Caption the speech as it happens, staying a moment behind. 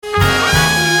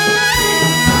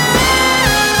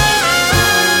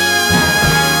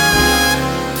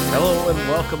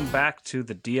back to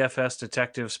the DFS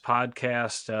Detectives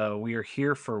podcast. We are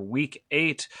here for week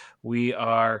 8. We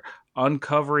are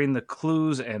uncovering the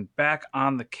clues and back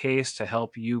on the case to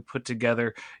help you put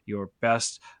together your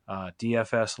best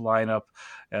DFS lineup.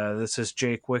 This is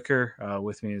Jake Wicker.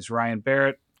 With me is Ryan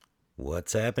Barrett.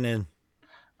 What's happening?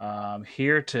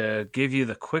 Here to give you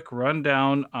the quick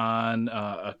rundown on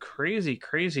a crazy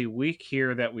week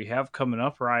here that we have coming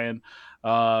up, Ryan.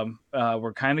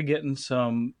 We're kind of getting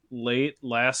some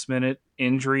last minute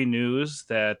injury news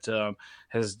that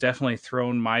has definitely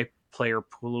thrown my player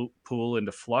pool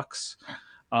into flux.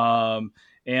 And,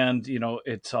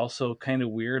 it's also kind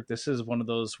of weird. This is one of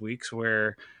those weeks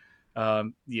where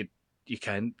you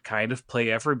can kind of play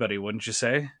everybody, wouldn't you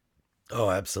say? Oh,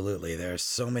 absolutely. There are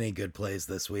so many good plays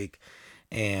this week.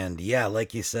 And yeah,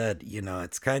 like you said,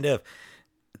 it's kind of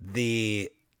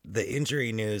the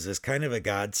injury news is kind of a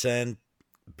godsend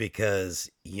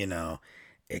because,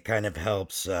 it kind of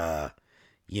helps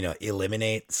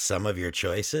eliminate some of your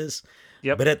choices.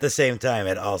 Yep. But at the same time,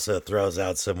 it also throws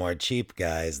out some more cheap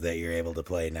guys that you're able to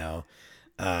play now.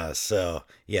 So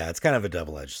yeah, it's kind of a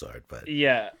double-edged sword, but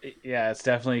Yeah, it's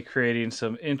definitely creating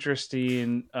some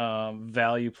interesting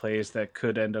value plays that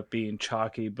could end up being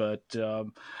chalky, but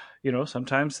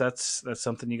sometimes that's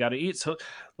something you got to eat. So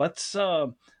let's uh,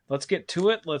 let's get to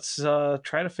it. Let's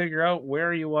try to figure out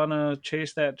where you want to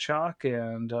chase that chalk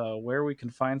and where we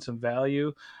can find some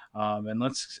value. And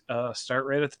let's start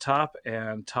right at the top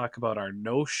and talk about our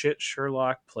no shit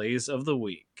Sherlock plays of the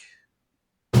week.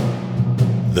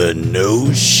 the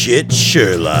no shit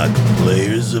Sherlock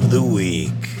players of the week.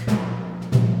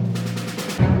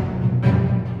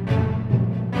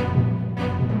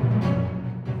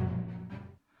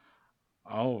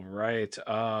 All right.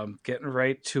 Getting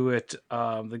right to it.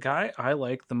 The guy I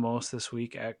like the most this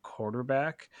week at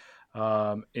quarterback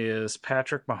is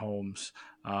Patrick Mahomes.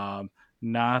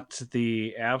 Not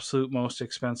the absolute most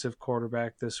expensive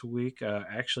quarterback this week.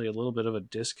 Actually, a little bit of a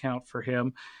discount for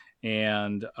him.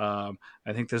 And I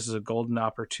think this is a golden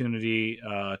opportunity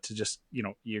to just,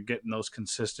 you're getting those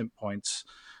consistent points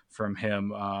from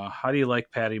him. How do you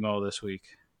like Patty Mo this week?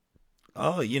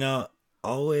 Oh,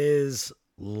 always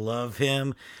love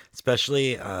him,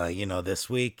 especially this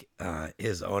week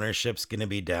his ownership's going to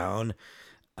be down.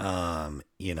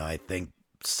 I think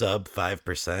sub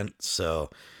 5%, so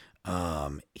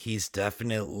he's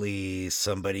definitely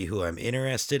somebody who I'm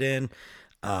interested in.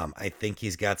 I think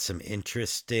he's got some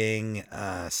interesting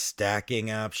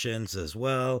stacking options as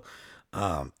well.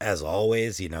 As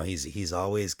always, he's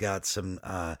always got some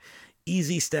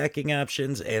easy stacking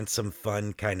options and some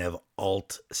fun kind of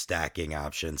alt stacking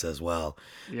options as well.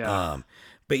 Yeah. Um,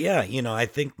 but yeah, I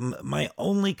think my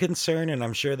only concern, and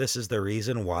I'm sure this is the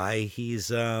reason why he's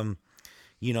low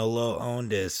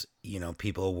owned, is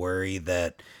people worry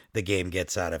that the game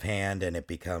gets out of hand and it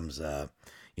becomes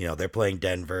they're playing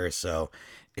Denver, so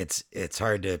it's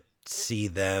hard to see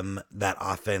that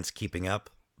offense keeping up.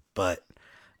 But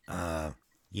uh,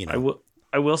 you I know, will.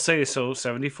 I will say so.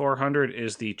 7,400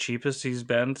 is the cheapest he's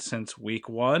been since week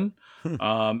one,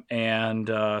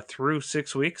 and through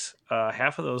 6 weeks,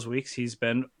 half of those weeks he's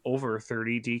been over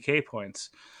 30 DK points,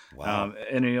 wow.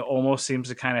 and he almost seems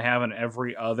to kind of have an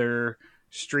every other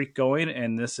streak going,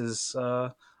 and this is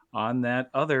on that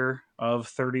other of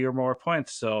 30 or more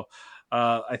points. So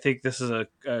I think this is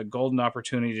a golden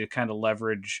opportunity to kind of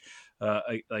leverage.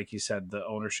 Like you said, the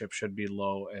ownership should be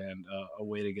low, and a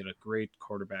way to get a great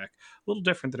quarterback, a little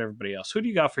different than everybody else. Who do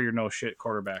you got for your no shit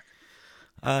quarterback?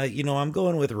 I'm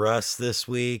going with Russ this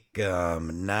week.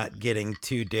 Not getting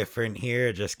too different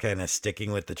here, just kind of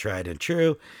sticking with the tried and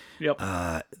true. Yep.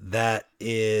 That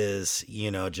is,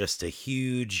 just a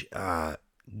huge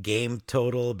game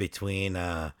total between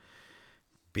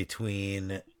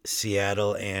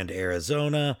Seattle and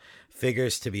Arizona.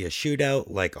 Figures to be a shootout,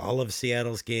 like all of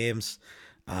Seattle's games.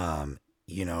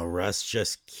 Russ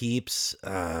just keeps,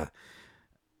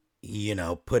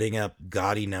 putting up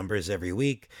gaudy numbers every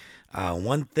week.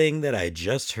 One thing that I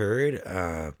just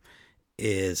heard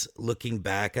is looking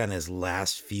back on his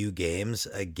last few games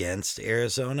against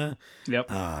Arizona. Yep.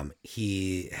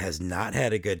 He has not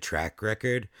had a good track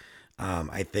record.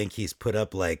 I think he's put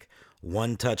up like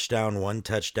one touchdown,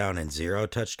 and zero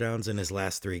touchdowns in his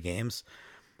last 3 games.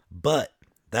 But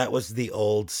that was the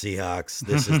old Seahawks.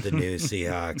 This is the new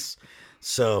Seahawks.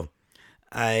 So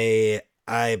I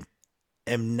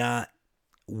am not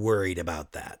worried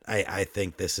about that. I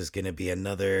think this is going to be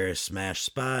another smash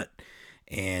spot.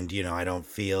 And, I don't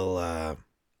feel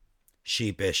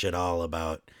sheepish at all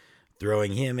about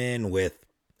throwing him in with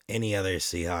any other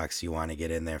Seahawks you want to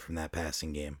get in there from that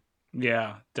passing game.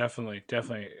 Yeah, definitely.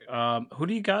 Who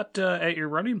do you got at your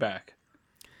running back?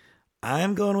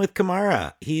 I'm going with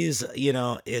Kamara. He's,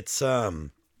 it's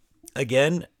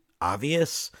again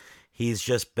obvious. He's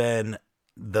just been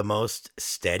the most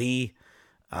steady,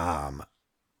 um,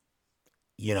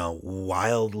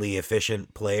 wildly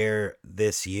efficient player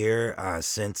this year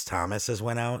since Thomas has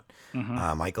went out.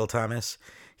 Hmm. Michael Thomas.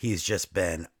 He's just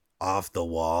been off the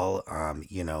wall.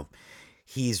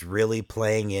 He's really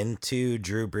playing into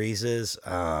Drew Brees's,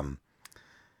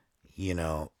 you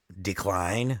know,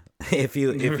 decline, if you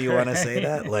want to say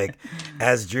that. Right. Like,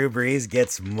 as Drew Brees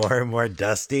gets more and more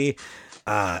dusty,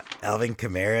 Alvin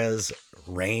Kamara's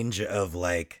range of,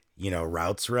 like,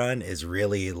 routes run is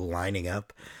really lining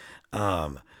up.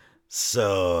 Um,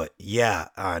 so yeah,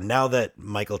 now that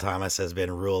Michael Thomas has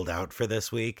been ruled out for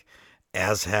this week,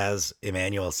 as has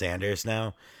Emmanuel Sanders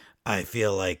now, I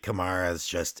feel like Kamara's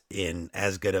just in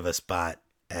as good of a spot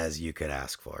as you could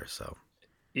ask for. So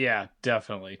Yeah,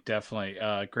 definitely, definitely.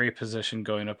 Great position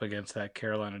going up against that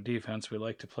Carolina defense. We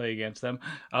like to play against them.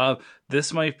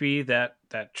 This might be that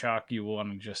chalk you want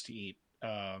to just eat.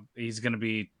 He's going to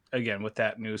be again with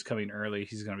that news coming early.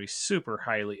 He's going to be super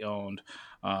highly owned.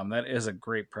 That is a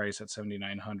great price at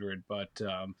 7,900, but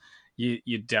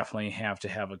you definitely have to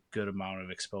have a good amount of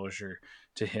exposure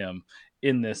to him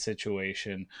in this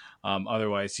situation.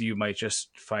 Otherwise, you might just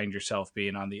find yourself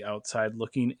being on the outside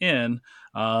looking in.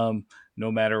 No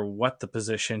matter what the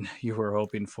position you were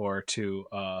hoping for to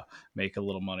make a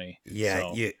little money.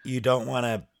 yeah, So, you don't want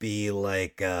to be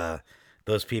like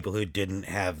those people who didn't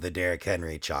have the Derrick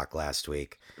Henry chalk last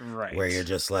week, where you're right.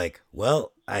 just like,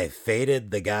 well, I faded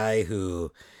the guy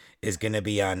who is going to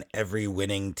be on every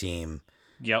winning team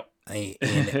Yep. in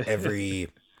every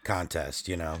contest.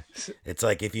 It's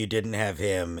like if you didn't have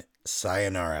him,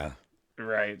 sayonara.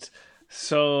 Right.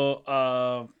 So,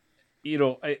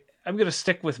 I'm going to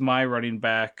stick with my running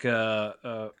back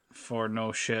for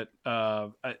no shit.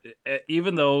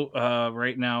 Even though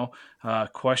right now,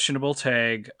 questionable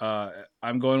tag,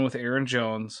 I'm going with Aaron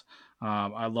Jones.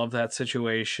 I love that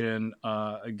situation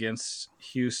against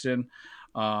Houston.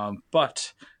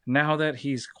 But now that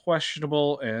he's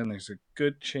questionable and there's a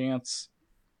good chance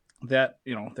that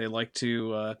they like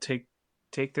to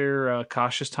take their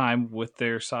cautious time with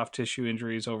their soft tissue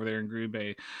injuries over there in Green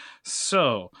Bay.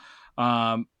 So,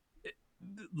 um,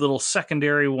 little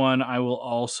secondary one, I will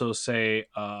also say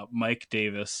Mike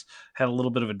Davis had a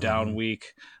little bit of a down Hmm.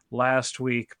 week last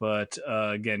week, but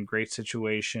again, great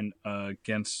situation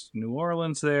against New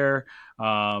Orleans there.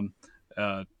 Uh,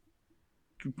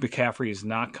 McCaffrey is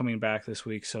not coming back this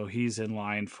week, so he's in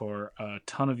line for a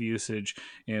ton of usage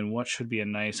in what should be a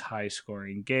nice high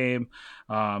scoring game.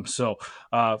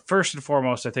 First and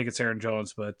foremost, I think it's Aaron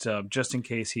Jones, but just in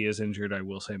case he is injured, I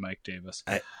will say Mike Davis.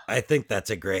 I think that's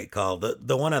a great call.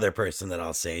 The one other person that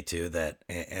I'll say too that,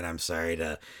 and I'm sorry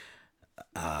to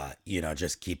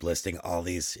just keep listing all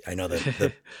these. I know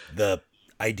that the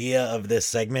idea of this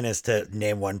segment is to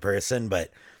name one person, but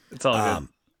It's all good. um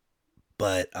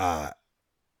but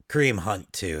Kareem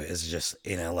Hunt too is just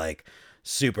in a, like,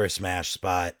 super smash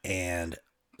spot and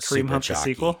Kareem super Hunt, the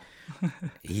chalky. sequel.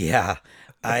 Yeah.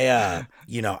 I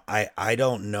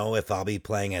don't know if I'll be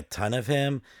playing a ton of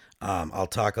him. I'll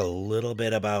talk a little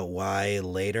bit about why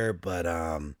later,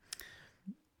 Yeah,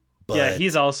 but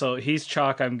he's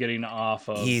chalk. I'm getting off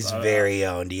of. he's very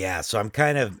owned. Yeah. So I'm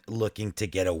kind of looking to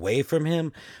get away from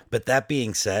him. But that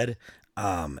being said,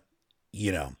 um,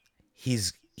 you know,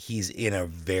 he's in a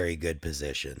very good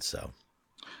position. So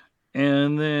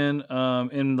And then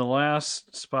in the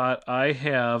last spot, I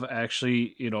have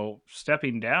actually,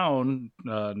 stepping down,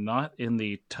 not in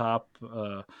the top,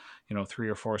 3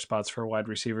 or 4 spots for a wide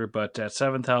receiver, but at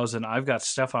 7,000, I've got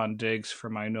Stephon Diggs for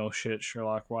my no shit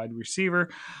Sherlock wide receiver.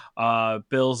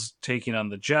 Bills taking on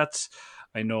the Jets.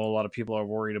 I know a lot of people are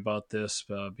worried about this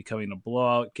becoming a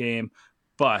blowout game.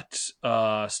 But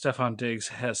Stephon Diggs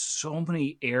has so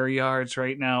many air yards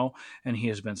right now, and he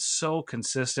has been so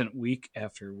consistent week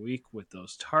after week with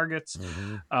those targets.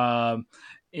 mhm. Um,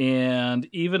 and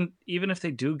even if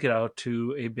they do get out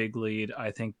to a big lead,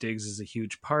 I think Diggs is a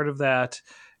huge part of that.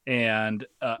 And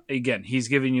again, he's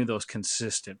giving you those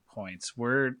consistent points.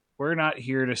 We're not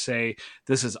here to say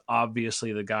this is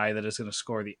obviously the guy that is going to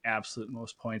score the absolute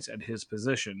most points at his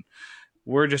position.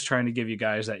 We're just trying to give you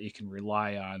guys that you can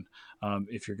rely on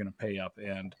if you're going to pay up,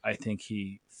 and I think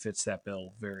he fits that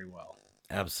bill very well.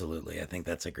 Absolutely. I think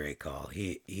that's a great call.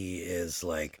 He is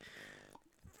like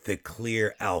the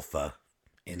clear alpha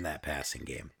in that passing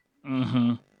game.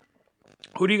 Mm-hmm.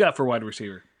 Who do you got for wide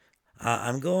receiver?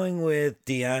 I'm going with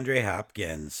DeAndre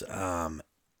Hopkins.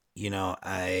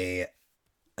 I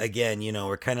again,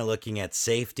 we're kind of looking at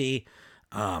safety.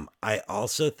 I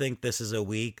also think this is a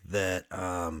week that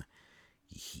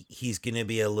he's going to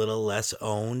be a little less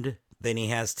owned than he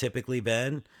has typically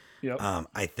been. Yep.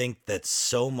 I think that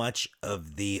so much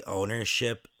of the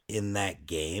ownership in that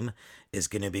game is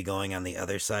going to be going on the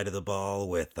other side of the ball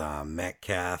with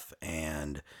Metcalf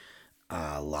and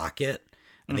Lockett.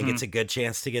 I think it's Mm-hmm. a good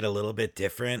chance to get a little bit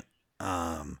different.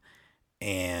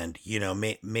 And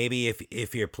maybe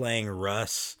if you're playing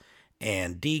Russ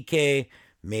and DK,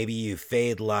 maybe you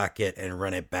fade Lockett and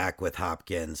run it back with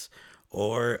Hopkins,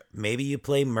 or maybe you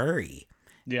play Murray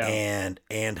Yeah.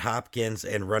 and Hopkins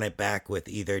and run it back with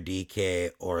either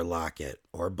DK or Lockett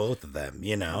or both of them,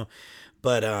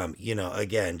 But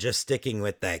again, just sticking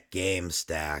with that game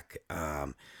stack,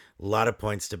 a lot of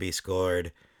points to be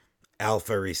scored.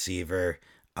 Alpha receiver.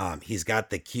 He's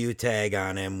got the Q tag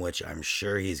on him, which I'm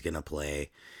sure he's gonna play.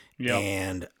 Yep.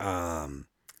 And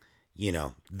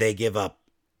they give up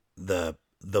the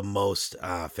most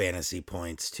fantasy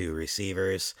points to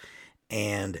receivers,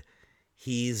 and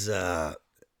he's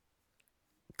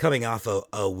coming off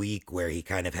a week where he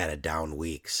kind of had a down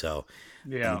week, so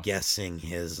I'm Yeah. guessing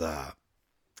his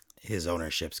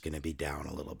ownership's going to be down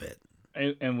a little bit.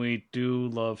 And we do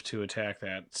love to attack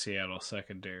that Seattle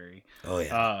secondary. Oh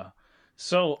yeah, Uh,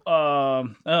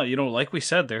 like we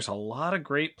said, there's a lot of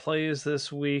great plays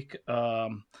this week. A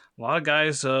lot of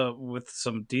guys with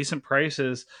some decent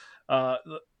prices. Uh,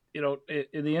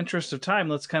 in the interest of time,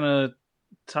 let's kind of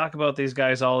talk about these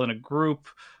guys all in a group.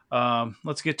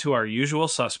 Let's get to our usual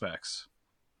suspects.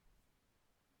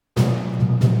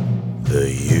 the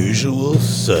usual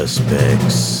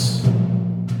suspects.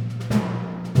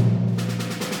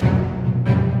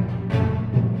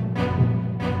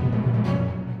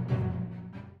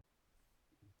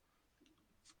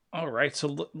 All right,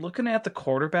 so looking at the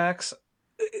quarterbacks,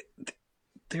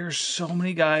 there's so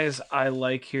many guys I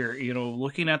like here.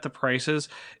 Looking at the prices,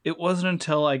 it wasn't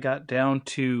until I got down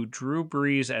to Drew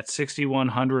Brees at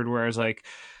 6,100 where I was like,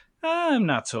 I'm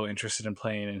not so interested in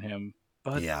playing in him.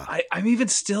 But Yeah, I'm even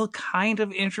still kind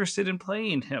of interested in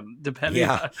playing him, depending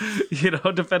yeah,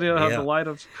 on, depending on how the yeah.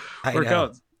 lineups I work know.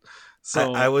 out. I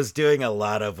So, was doing a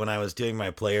lot of when I was doing my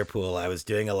player pool. I was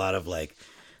doing a lot of like,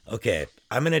 okay,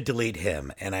 I'm gonna delete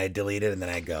him, and I delete it, and then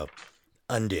I go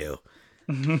undo.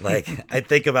 Like I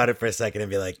think about it for a second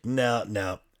and be like, no,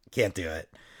 no, can't do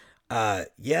it.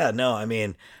 Yeah, no, I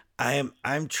mean,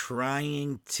 I'm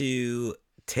trying to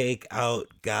take out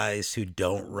guys who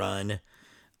don't run.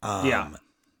 yeah, Um,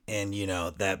 and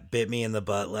that bit me in the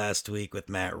butt last week with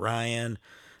Matt Ryan.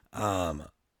 Um,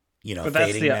 but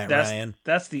that's fading the Matt Ryan.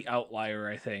 that's the outlier,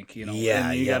 I think. Yeah,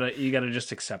 And you yep, gotta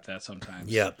just accept that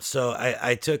sometimes. yep. So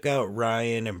I took out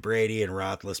Ryan and Brady and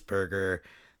Roethlisberger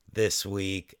this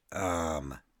week.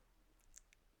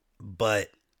 But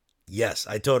yes,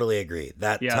 I totally agree.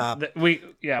 That Yeah, top, we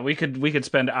could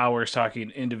spend hours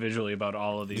talking individually about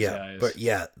all of these yeah, but guys.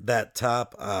 yeah, that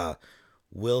top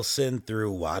Wilson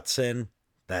through Watson,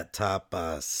 that top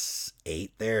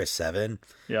 8 there, 7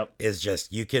 Yep. is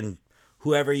just you can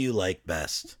whoever you like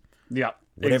best. Yep.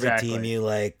 Whatever team Exactly. you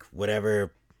like,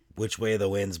 whatever which way the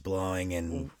wind's blowing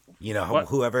and What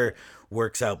whoever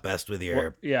works out best with what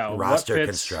your yeah, roster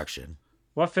construction.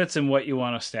 what fits in what you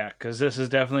want to stack, because this is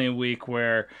definitely a week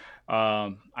where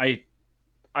I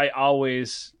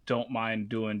always don't mind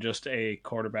doing just a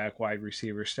quarterback wide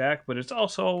receiver stack, but it's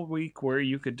also a week where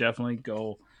you could definitely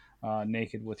go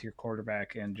naked with your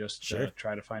quarterback and just Sure.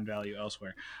 try to find value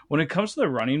elsewhere. When it comes to the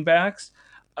running backs,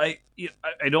 I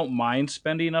don't mind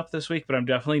spending up this week, but I'm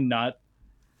definitely not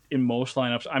in most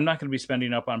lineups. I'm not going to be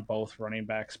spending up on both running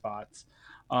back spots.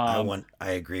 Um,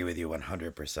 I agree with you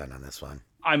 100% on this one.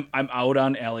 I'm out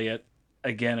on Elliott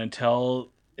again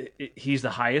until he's the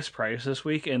highest price this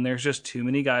week, and there's just too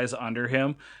many guys under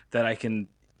him that I can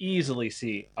easily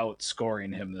see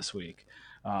outscoring him this week.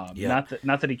 Yep.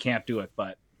 Not that he can't do it,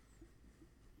 but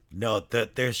No,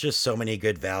 there's just so many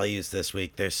good values this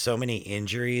week. There's so many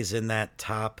injuries in that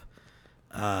top,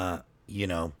 uh,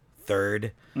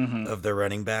 third mm-hmm. of the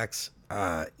running backs.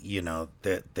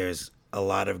 There's a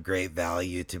lot of great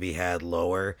value to be had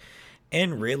lower,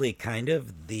 and really kind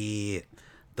of the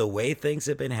way things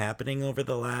have been happening over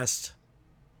the last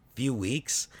few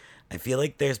weeks. I feel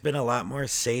like there's been a lot more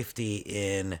safety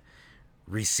in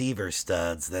receiver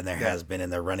studs than there Yeah, has been in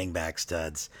the running back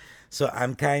studs. So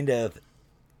I'm kind of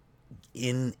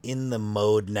in the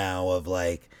mode now of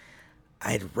like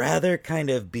I'd rather kind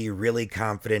of be really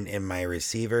confident in my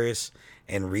receivers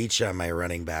and reach on my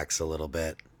running backs a little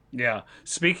bit. yeah.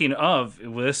 Speaking of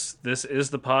this is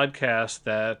the podcast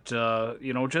that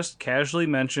just casually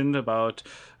mentioned about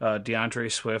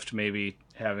DeAndre Swift maybe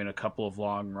having a couple of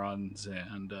long runs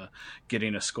and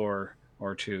getting a score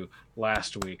or two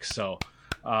last week. So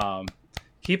um,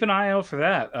 keep an eye out for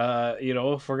that.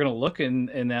 If we're gonna look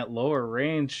in that lower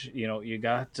range, you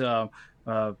got uh,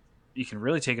 you can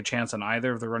really take a chance on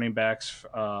either of the running backs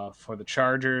for the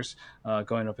Chargers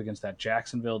going up against that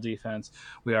Jacksonville defense.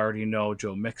 We already know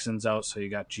Joe Mixon's out, so you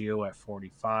got Gio at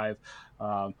 45.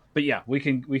 But yeah, we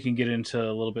can get into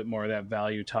a little bit more of that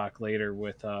value talk later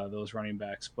with those running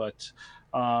backs. But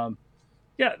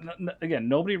yeah, again,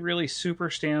 nobody really super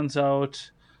stands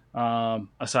out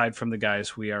aside from the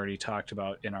guys we already talked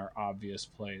about in our obvious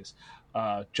plays.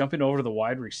 Jumping over to the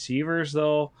wide receivers,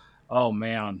 though, oh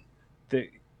man,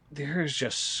 there's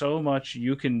just so much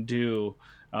you can do.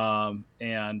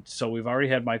 And so we've already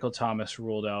had Michael Thomas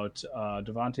ruled out.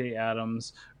 Devontae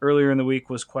Adams earlier in the week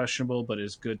was questionable, but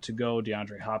is good to go.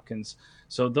 DeAndre Hopkins.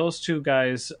 So those two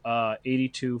guys,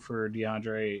 82 for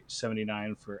DeAndre,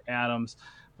 79 for Adams.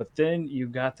 But then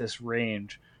you've got this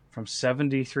range from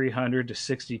 7,300 to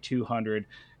 6,200.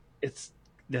 It's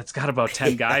that's got about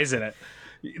 10 guys in it.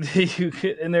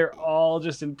 And they're all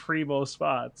just in primo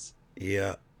spots.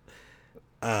 Yeah.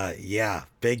 Yeah,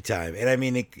 big time. And I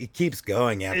mean, it keeps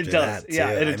going It after does, that too. yeah,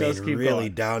 and I it does mean, keep really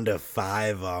going. down to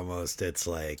five almost. It's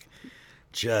like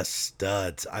just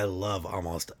studs. I love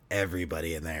almost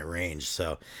everybody in that range.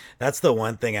 So that's the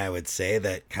one thing I would say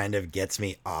that kind of gets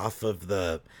me off of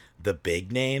the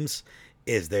big names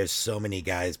is there's so many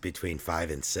guys between 5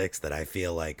 and 6 that I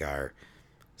feel like are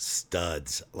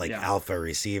studs, like Yeah. alpha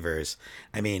receivers.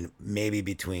 I mean, maybe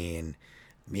between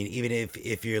I mean, even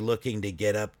if you're looking to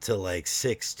get up to like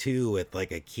 6'2" with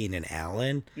like a Keenan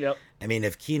Allen, Yep. I mean,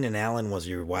 if Keenan Allen was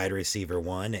your wide receiver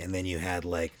one, and then you had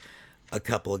like a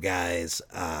couple guys,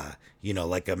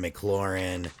 like a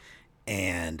McLaurin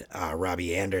and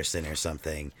Robbie Anderson or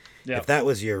something, if Yep. that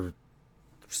was your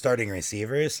starting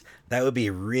receivers, that would be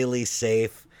really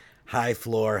safe, high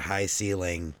floor, high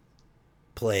ceiling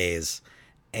plays,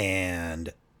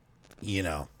 and you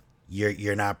know,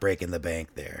 you're not breaking the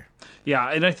bank there. Yeah,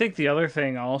 and I think the other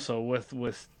thing also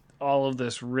with all of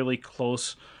this really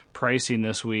close pricing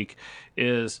this week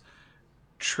is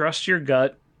trust your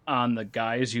gut on the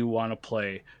guys you want to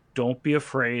play. Don't be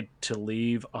afraid to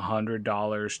leave $100,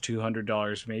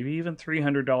 $200, maybe even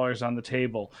 $300 on the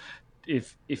table.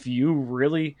 If you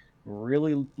really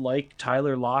like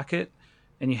Tyler Lockett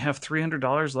and you have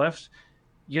 $300 left,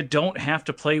 you don't have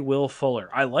to play Will Fuller.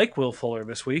 I like Will Fuller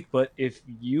this week, but if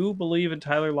you believe in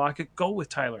Tyler Lockett, go with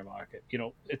Tyler Lockett.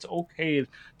 It's okay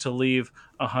to leave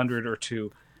 100 or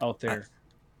 2 out I, there.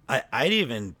 I'd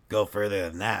even go further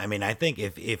than that. I mean, I think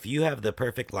if you have the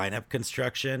perfect lineup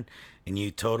construction and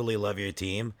you totally love your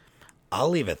team, I'll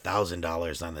leave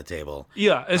 $1,000 on the table.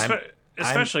 Yeah, I'm I'm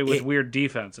especially with it, weird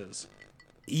defenses.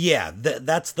 yeah,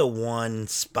 that's the one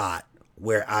spot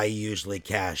where I usually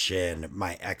cash in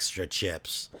my extra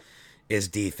chips is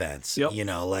defense. Yep. You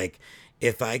know, like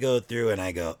if I go through and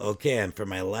I go, okay, and for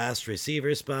my last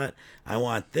receiver spot, I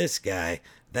want this guy.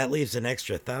 That leaves an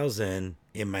extra 1,000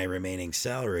 in my remaining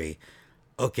salary.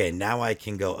 Okay, now I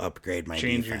can go upgrade my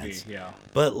Change your D. defense. Yeah.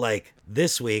 But like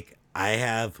this week, I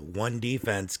have one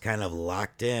defense kind of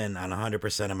locked in on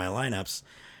 100% of my lineups,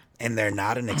 and they're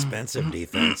not an expensive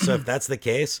defense. So if that's the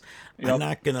case, I'm Yep.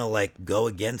 not going to like go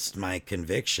against my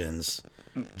convictions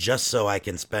just so I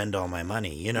can spend all my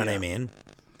money. You know what I Yeah. mean?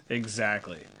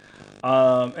 Exactly.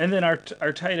 And then our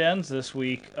tight ends this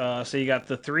week. So you got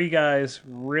the three guys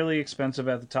really expensive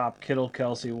at the top: Kittle,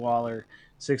 Kelsey, Waller,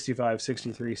 65,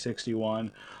 63,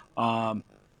 61. Um,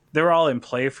 they're all in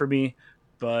play for me,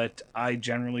 but I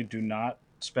generally do not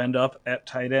spend up at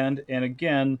tight end. And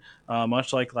again,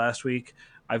 much like last week,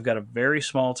 I've got a very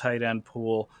small tight end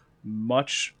pool.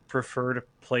 Much prefer to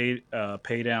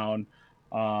pay down.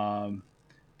 Um,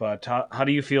 but how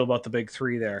do you feel about the big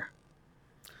three there?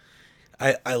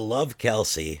 I love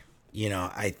Kelsey. You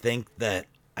know, I think that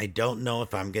I don't know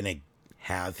if I'm going to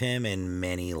have him in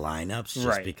many lineups just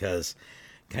Right. because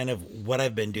kind of what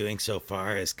I've been doing so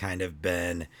far has kind of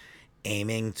been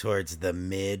aiming towards the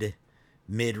mid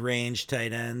range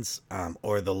tight ends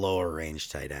or the lower range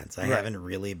tight ends. I Right. haven't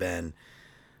really been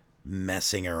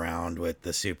messing around with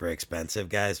the super expensive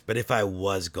guys, but if I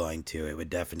was going to, it would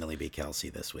definitely be Kelsey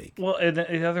this week. Well, and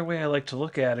the other way I like to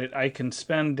look at it, I can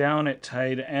spend down at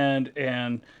tight end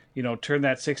and turn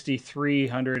that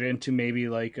 6,300 into maybe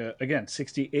like again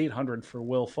 6,800 for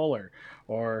Will Fuller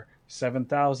or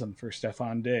 7,000 for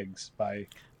Stefan Diggs by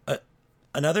Uh,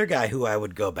 Another guy who I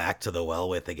would go back to the well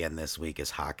with again this week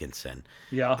is Hawkinson.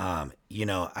 yeah.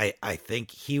 I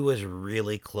think he was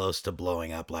really close to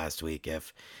blowing up last week.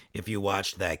 If you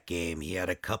watched that game, he had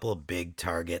a couple of big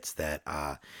targets that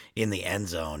in the end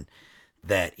zone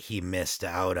that he missed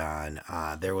out on.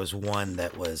 There was one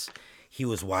that was he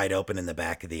was wide open in the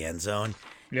back of the end zone,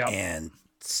 Yeah. and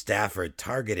Stafford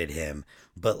targeted him,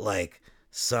 but like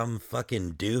some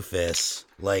fucking doofus,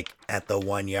 like at the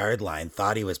 1 yard line,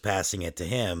 thought he was passing it to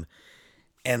him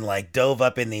and like dove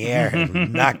up in the air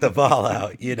and knocked the ball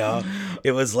out.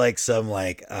 It was like some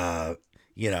like,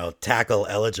 tackle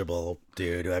eligible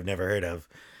dude who I've never heard of.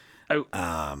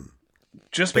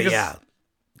 Just But because, yeah,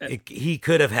 he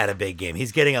could have had a big game.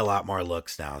 He's getting a lot more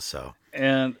looks now. So,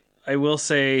 and I will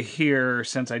say here,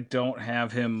 since I don't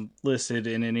have him listed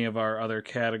in any of our other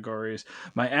categories,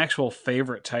 my actual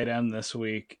favorite tight end this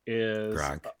week is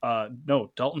Gronk.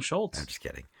 No, Dalton Schultz. I'm just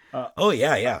kidding.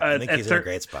 Yeah. I think he's in a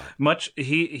great spot.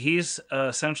 He's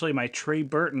essentially my Trey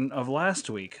Burton of last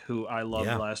week, who I loved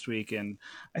last week, and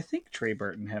I think Trey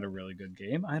Burton had a really good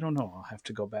game. I don't know. I'll have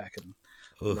to go back and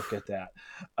look at that.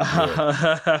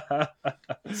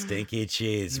 Stinky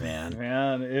cheese, man.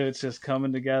 Man, it's just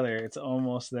coming together. It's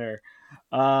almost there.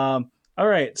 All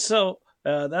right, so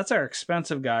that's our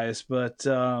expensive guys, but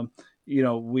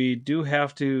we do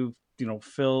have to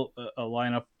fill a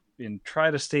lineup and try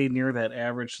to stay near that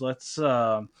average. Let's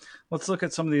look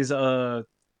at some of these the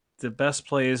best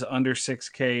plays under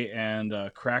 6K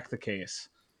and crack the case.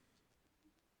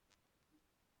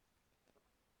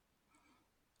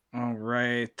 All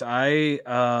right, I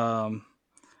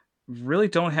really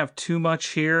don't have too much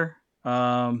here.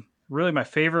 Really, my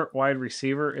favorite wide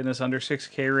receiver in this under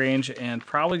 6K range, and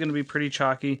probably going to be pretty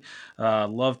chalky.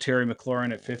 Love Terry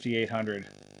McLaurin at 5,800.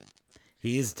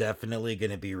 He's definitely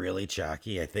going to be really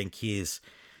chalky. I think he's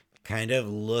kind of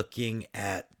looking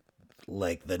at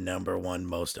like the number one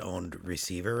most owned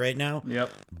receiver right now.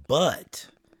 Yep. But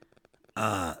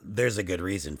there's a good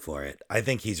reason for it. I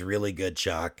think he's really good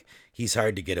chalk. He's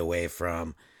hard to get away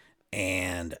from.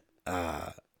 And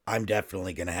I'm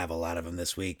definitely going to have a lot of him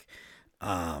this week.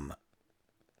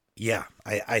 Yeah,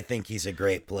 I think he's a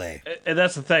great play. And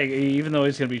that's the thing. Even though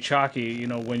he's going to be chalky,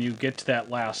 when you get to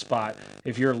that last spot,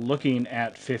 if you're looking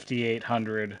at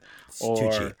 5,800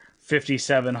 or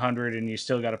 5,700, and you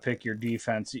still got to pick your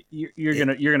defense, you're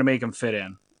gonna make him fit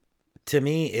in. To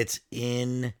me, it's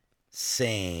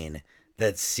insane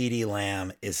that CeeDee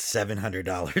Lamb is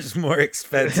 $700 more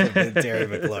expensive than Terry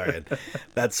McLaurin.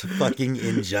 That's fucking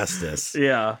injustice.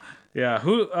 Yeah. Yeah,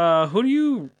 who do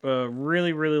you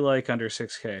really, really like under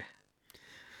 6K?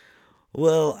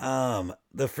 Well,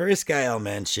 the first guy I'll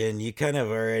mention, you kind of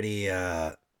already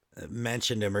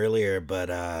mentioned him earlier,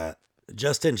 but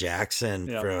Justin Jackson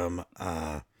from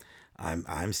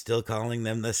I'm still calling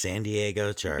them the San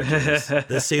Diego Chargers,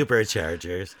 the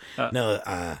Superchargers.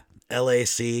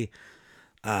 LAC,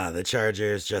 the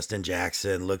Chargers. Justin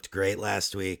Jackson looked great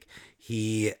last week.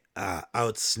 He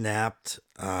outsnapped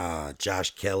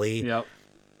Josh Kelly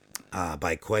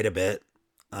by quite a bit.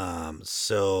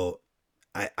 So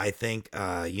I think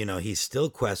he's still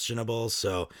questionable.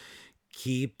 So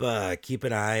keep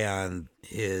an eye on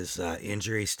his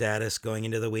injury status going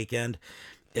into the weekend.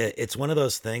 It's one of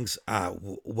those things.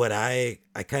 What I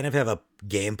kind of have a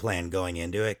game plan going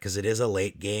into it because it is a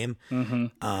late game.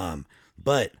 Mm-hmm.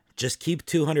 But just keep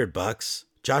 $200.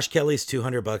 Josh Kelly's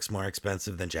 $200 more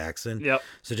expensive than Jackson. Yep.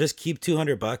 So just keep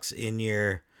 $200 in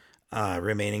your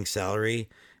remaining salary,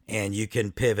 and you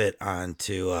can pivot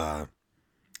onto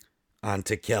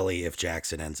Kelly if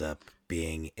Jackson ends up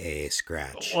being a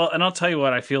scratch. Well, and I'll tell you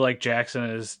what, I feel like Jackson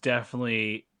is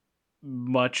definitely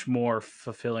much more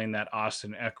fulfilling that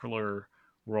Austin Eckler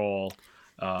role.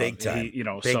 Big time.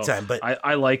 Big time. But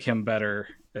I like him better.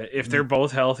 If they're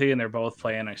both healthy and they're both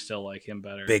playing, I still like him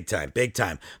better. Big time.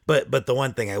 But the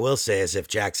one thing I will say is if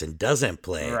Jackson doesn't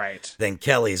play, right, then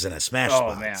Kelly's in a smash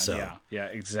spot. Man, so. yeah,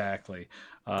 exactly.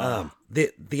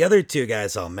 The other two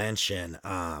guys I'll mention,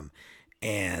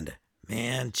 and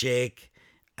man, Jake,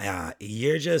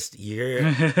 it's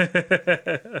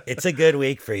a good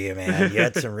week for you, man. You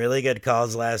had some really good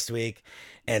calls last week,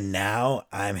 and now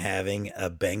I'm having a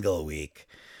Bengal week.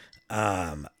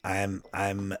 I'm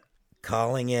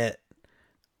calling it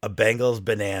a Bengals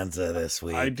bonanza this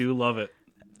week. I do love it.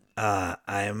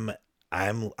 I'm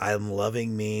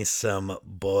loving me some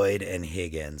Boyd and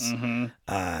Higgins.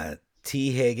 Mm-hmm.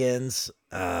 T. Higgins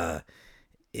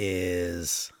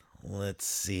is, let's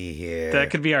see here.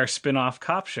 That could be our spin-off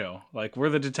cop show. Like, we're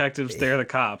the detectives, they're the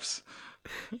cops.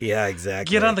 Yeah,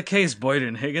 exactly. Get on the case, Boyd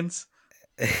and Higgins.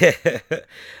 Boyd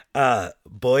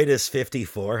is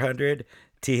 5,400.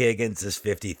 T. Higgins is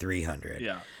 5,300.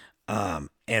 Yeah.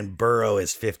 And Burrow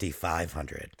is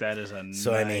 5,500. That is a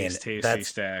tasty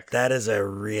stack. That is a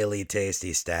really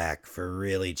tasty stack for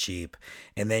really cheap.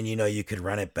 And then, you could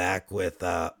run it back with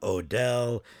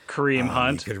Odell. Kareem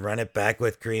Hunt. You could run it back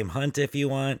with Kareem Hunt if you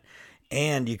want.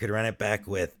 And you could run it back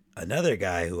with another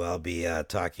guy who I'll be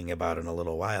talking about in a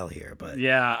little while here. But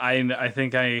Yeah, I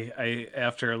think I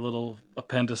after a little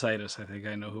appendicitis, I think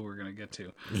I know who we're gonna get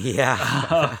to.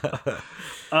 yeah.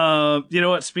 You know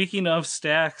what? Speaking of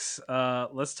stacks,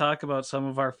 let's talk about some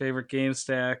of our favorite game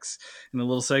stacks in a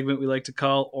little segment we like to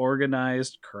call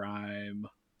organized crime.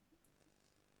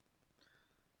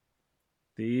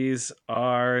 These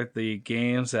are the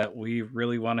games that we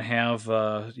really want to have,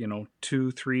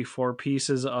 2, 3, 4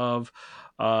 pieces of.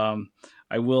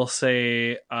 I will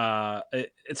say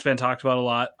it's been talked about a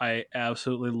lot. I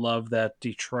absolutely love that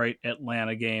Detroit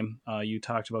Atlanta game. You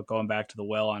talked about going back to the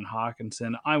well on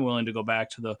Hawkinson. I'm willing to go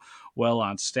back to the well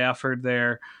on Stafford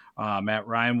there. Matt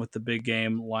Ryan with the big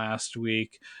game last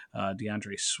week.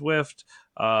 DeAndre Swift.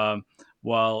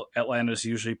 While Atlanta's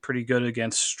usually pretty good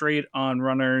against straight on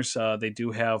runners, they do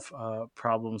have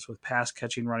problems with pass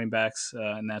catching running backs,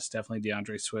 and that's definitely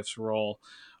DeAndre Swift's role.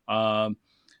 Ryan,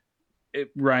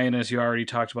 as you already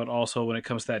talked about, also when it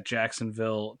comes to that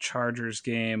Jacksonville Chargers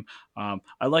game,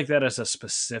 I like that as a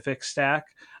specific stack.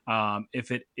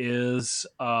 If it is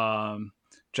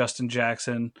Justin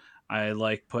Jackson, I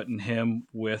like putting him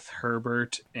with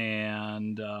Herbert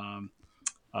and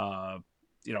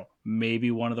maybe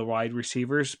one of the wide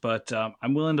receivers, but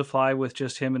I'm willing to fly with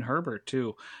just him and Herbert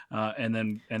too, and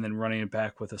then running it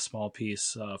back with a small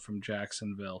piece from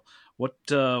Jacksonville.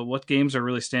 What games are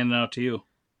really standing out to you?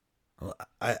 Well,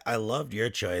 I loved your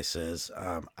choices.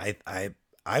 I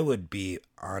would be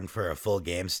on for a full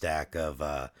game stack of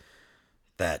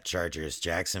that Chargers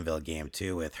Jacksonville game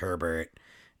too, with Herbert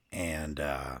and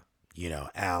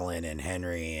Allen and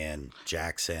Henry and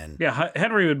Jackson. Yeah,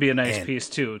 Henry would be a nice And piece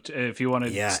too if you want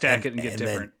to stack it and get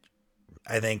different.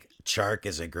 I think Chark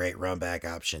is a great run back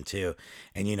option too.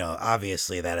 And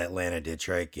obviously that Atlanta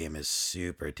Detroit game is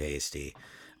super tasty.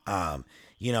 I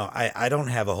don't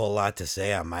have a whole lot to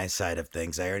say on my side of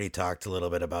things. I already talked a little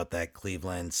bit about that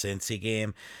Cleveland Cincy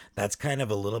game. That's kind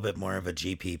of a little bit more of a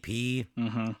GPP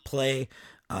play.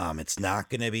 It's not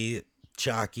going to be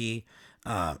chalky.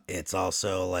 It's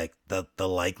also like the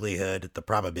likelihood, the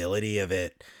probability of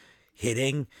it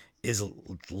hitting is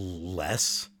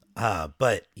less.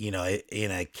 But in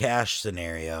a cash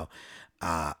scenario,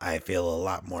 I feel a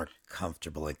lot more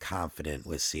comfortable and confident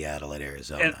with Seattle at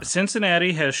Arizona. And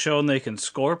Cincinnati has shown they can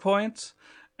score points,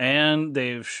 and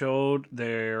they've showed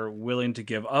they're willing to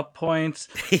give up points.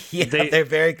 Yeah, they're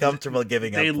very comfortable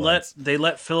giving up points. They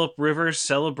let Phillip Rivers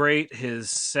celebrate his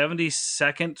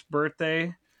 72nd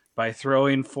birthday by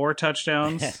throwing 4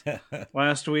 touchdowns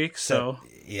last week. So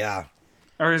yeah.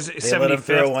 Or is it they let him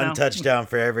throw one now? touchdown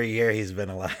for every year he's been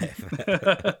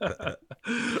alive.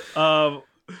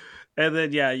 And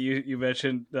then you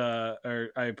mentioned or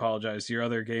I apologize, your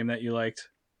other game that you liked,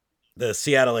 the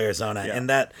Seattle Arizona, and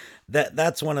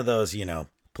that's one of those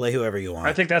play whoever you want.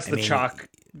 I think that's chalk.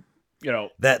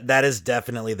 That is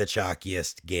definitely the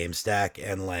chalkiest game stack,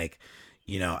 and I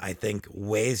think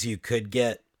ways you could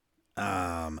get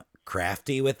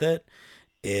crafty with it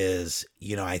is,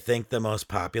 I think the most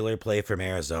popular play from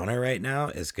Arizona right now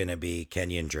is going to be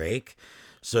Kenyon Drake.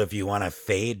 So if you want to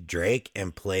fade Drake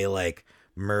and play like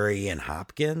Murray and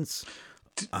Hopkins,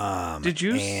 did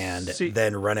you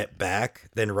then run it back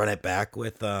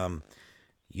with the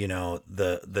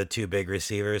two big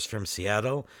receivers from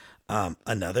Seattle.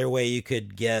 Another way you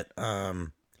could get a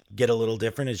little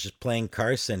different is just playing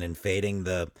Carson and fading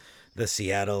the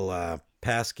Seattle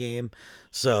pass game.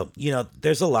 So,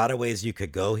 there's a lot of ways you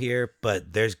could go here,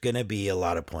 but there's going to be a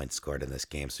lot of points scored in this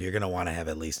game. So you're going to want to have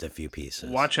at least a few pieces.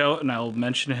 Watch out, and I'll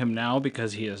mention him now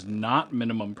because he is not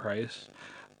minimum price.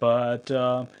 But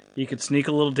you could sneak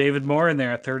a little David Moore in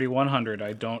there at 3,100.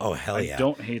 I don't hate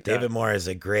that. David Moore is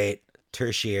a great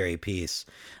tertiary piece.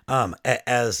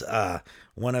 As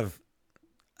one of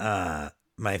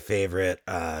my favorite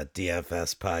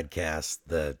DFS podcasts,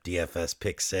 the DFS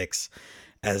Pick Six,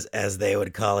 as they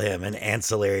would call him, an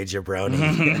ancillary jabroni.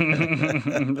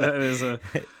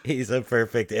 He's a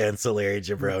perfect ancillary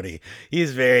jabroni.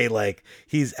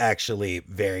 He's actually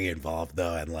very involved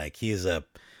though, and he's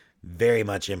very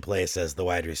much in place as the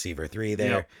wide receiver 3 there.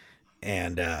 Yep.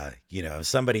 And if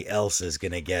somebody else is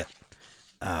gonna get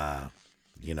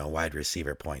wide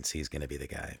receiver points, he's gonna be the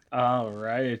guy. All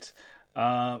right.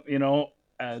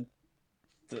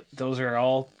 Those are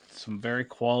all some very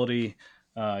quality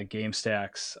game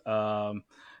stacks.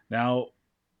 Now,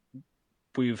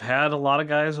 we've had a lot of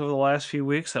guys over the last few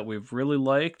weeks that we've really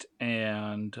liked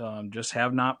and just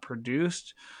have not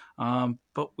produced,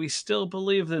 but we still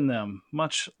believe in them,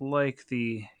 much like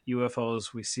the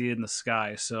UFOs we see in the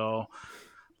sky. So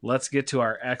let's get to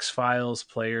our X-Files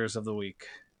Players of the Week.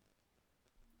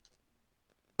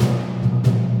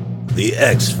 The The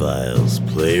X-Files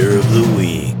Player of the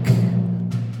Week.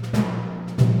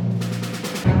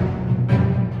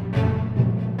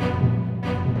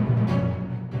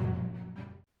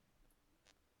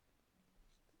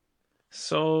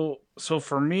 So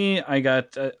for me, I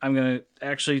got. I'm gonna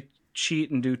actually cheat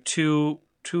and do two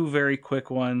very quick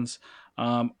ones.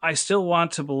 I still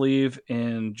want to believe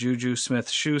in Juju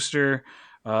Smith-Schuster.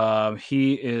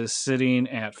 He is sitting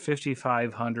at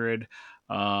 5,500,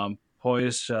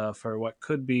 poised for what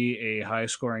could be a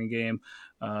high-scoring game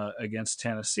against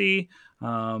Tennessee.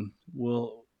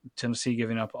 Will Tennessee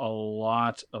giving up a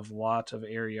lot of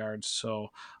air yards, so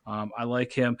I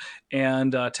like him.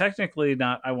 And technically,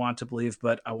 not I want to believe,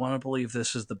 but I want to believe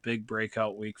this is the big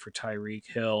breakout week for Tyreek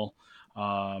Hill.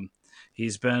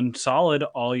 He's been solid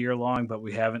all year long, but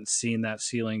we haven't seen that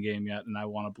ceiling game yet, and I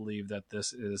want to believe that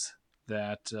this is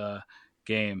that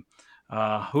game.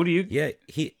 Who do you? Yeah,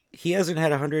 he hasn't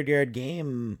had a 100-yard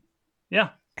game.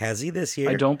 Yeah, Has he this year?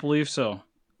 I don't believe so.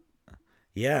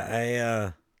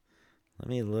 Yeah, let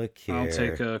me look here. I'll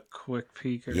take a quick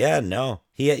peek. Yeah, no.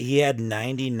 He had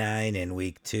 99 in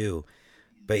week 2.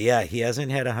 But yeah, he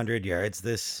hasn't had 100 yards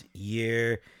this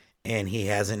year, and he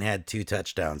hasn't had 2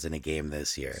 touchdowns in a game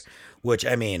this year. Which,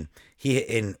 I mean, he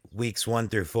in weeks 1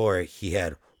 through 4, he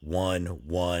had 1,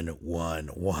 1, 1,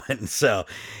 1. So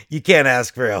you can't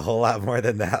ask for a whole lot more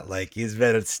than that. Like, he's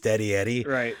been a steady Eddie.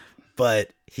 Right.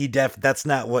 But that's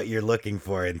not what you're looking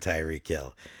for in Tyreek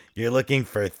Hill. You're looking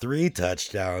for 3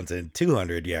 touchdowns and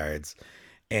 200 yards.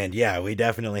 And yeah, we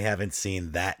definitely haven't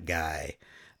seen that guy.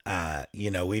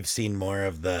 We've seen more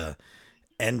of the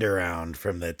end around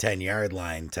from the 10-yard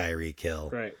line, Tyreek Hill.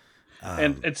 Right.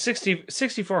 And at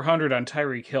 6,400 on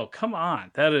Tyreek Hill. Come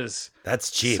on. That's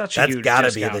cheap. That's got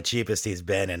to be the cheapest he's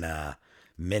been in a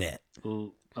minute.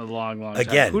 A long time.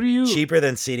 Again, who do you... cheaper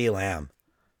than CeeDee Lamb.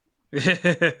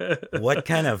 What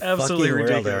kind of fucking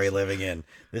world are we living in?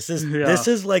 This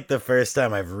is like the first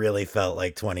time I've really felt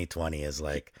like 2020 is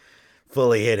like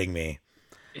fully hitting me.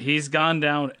 He's gone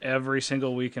down every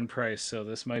single week in price, so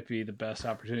this might be the best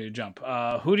opportunity to jump.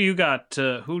 Who do you got?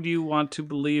 Who do you want to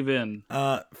believe in?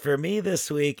 For me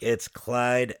this week, it's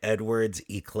Clyde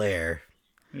Edwards-Helaire.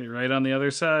 You're right on the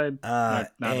other side. Not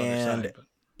and other side, but...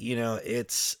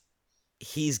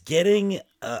 he's getting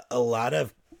a lot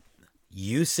of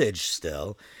usage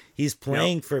still. He's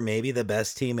playing for maybe the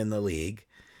best team in the league.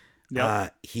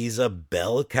 Yep. He's a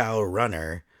bell cow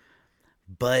runner,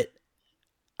 but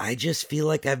I just feel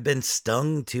like I've been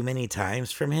stung too many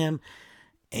times from him,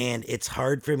 and it's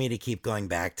hard for me to keep going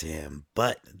back to him.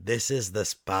 But this is the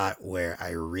spot where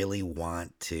I really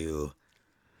want to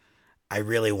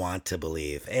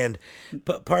believe. And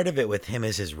part of it with him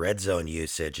is his red zone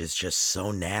usage is just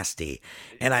so nasty.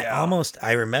 And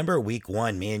I remember week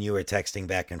 1, me and you were texting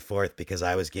back and forth because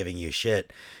I was giving you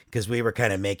shit because we were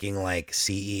kind of making like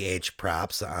CEH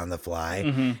props on the fly.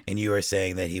 Mm-hmm. And you were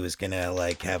saying that he was going to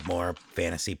like have more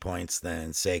fantasy points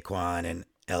than Saquon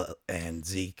and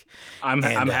Zeke. I'm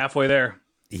halfway there.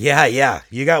 Yeah.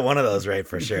 You got one of those right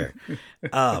for sure.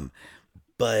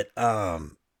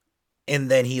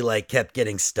 And then he like kept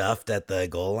getting stuffed at the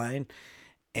goal line.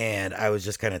 And I was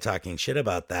just kind of talking shit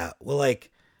about that. Well,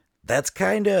 like that's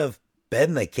kind of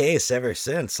been the case ever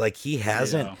since. Like he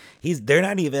hasn't, they're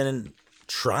not even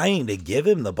trying to give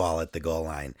him the ball at the goal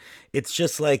line. It's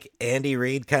just like Andy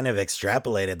Reid kind of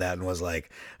extrapolated that and was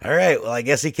like, all right, well, I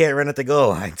guess he can't run at the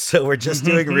goal line. So we're just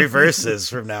doing reverses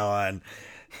from now on.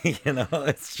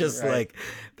 It's just like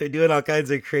they're doing all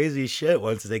kinds of crazy shit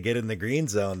once they get in the green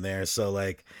zone there. So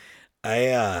like,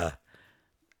 I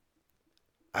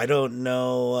don't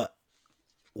know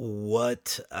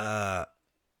what to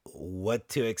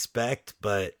expect,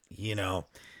 but he's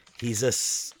a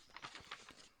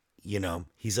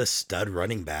stud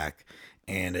running back,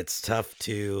 and it's tough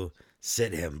to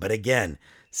sit him. But again,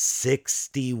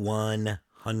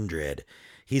 6,100.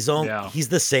 He's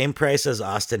the same price as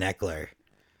Austin Eckler.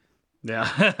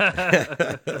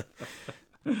 Yeah.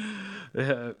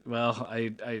 Well,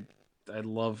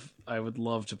 I would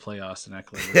love to play Austin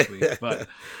Eckler this week, but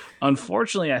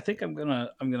unfortunately, I think I'm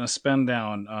gonna spend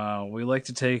down. We like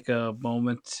to take a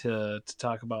moment to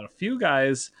talk about a few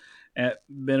guys at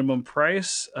minimum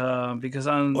price because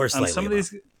on some of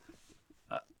these,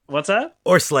 what's that?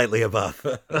 Or slightly above,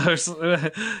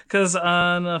 because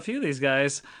on a few of these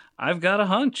guys, I've got a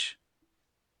hunch.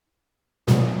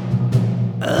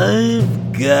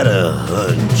 I've got a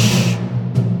hunch.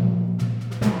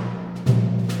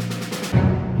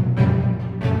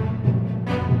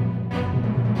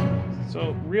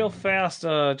 So real fast,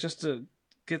 just to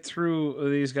get through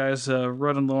these guys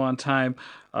running low on time.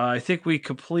 I think we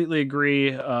completely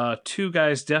agree. Two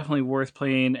guys definitely worth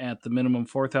playing at the minimum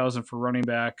 4,000 for running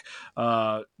back.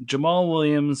 Jamal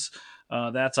Williams.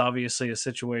 That's obviously a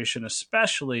situation,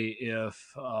 especially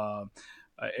if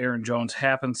Aaron Jones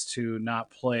happens to not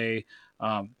play.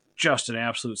 Just an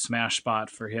absolute smash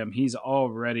spot for him. He's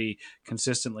already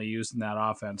consistently used in that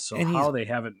offense. So And he's, how they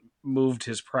haven't moved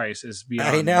his price is I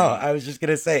beyond know. me. I was just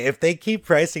gonna say, if they keep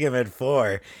pricing him at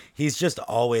 4, he's just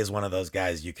always one of those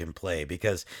guys you can play.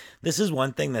 Because this is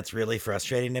one thing that's really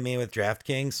frustrating to me with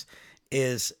DraftKings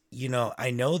is, I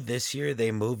know this year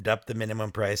they moved up the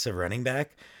minimum price of running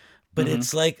back, but Mm-hmm.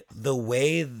 it's like the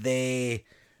way they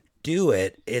do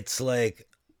it. It's like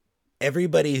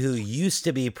everybody who used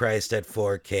to be priced at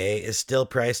 4K is still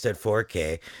priced at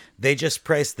 4K. They just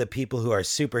price the people who are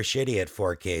super shitty at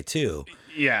 4K too.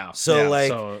 Yeah, So yeah. like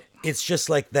So it's just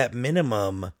like that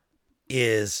minimum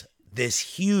is this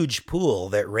huge pool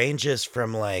that ranges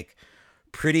from like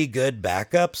pretty good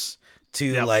backups to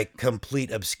yep, like complete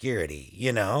obscurity.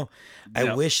 I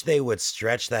yep, wish they would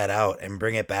stretch that out and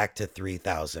bring it back to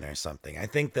 3,000 or something. I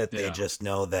think that they yeah, just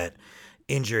know that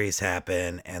injuries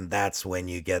happen, and that's when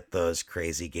you get those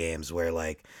crazy games where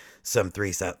like some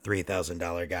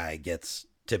 $3,000 guy gets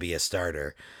to be a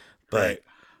starter. right. But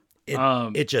it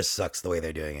Um, it just sucks the way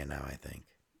they're doing it now, I think.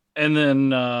 and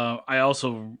then I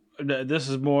also this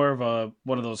is more of a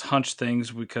one of those hunch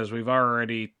things because we've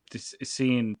already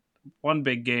seen one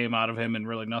big game out of him and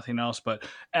really nothing else. But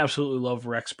absolutely love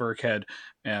Rex Burkhead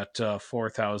at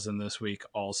 4,000 this week.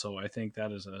 Also, I think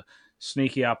that is a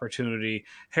sneaky opportunity.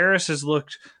 Harris has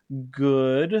looked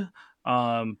good,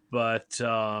 but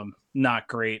not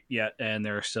great yet, and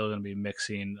they're still going to be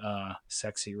mixing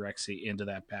sexy Rexy into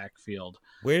that backfield.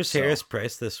 Where's So, Harris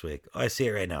priced this week? Oh, I see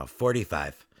it right now,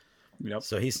 45. yep.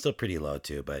 So he's still pretty low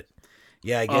too, but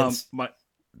yeah, against My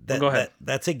well, go that ahead.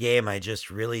 that's a game I just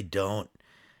really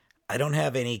I don't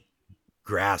have any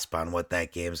grasp on what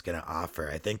that game's going to offer.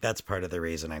 I think that's part of the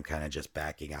reason I'm kind of just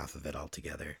backing off of it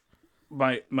altogether.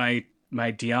 My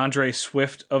DeAndre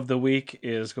Swift of the week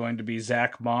is going to be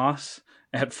Zach Moss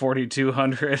at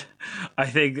 4,200. I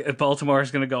think Baltimore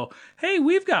is going to go, hey,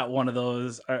 we've got one of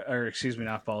those, or excuse me,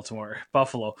 not Baltimore,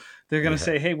 Buffalo. They're going to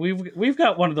say, hey, we've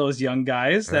got one of those young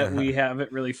guys that we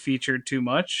haven't really featured too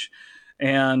much.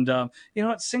 And you know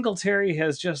what? Singletary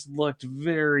has just looked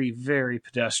very, very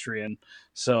pedestrian.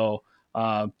 So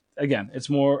again, it's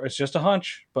just a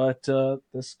hunch, but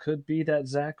this could be that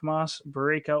Zach Moss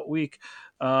breakout week.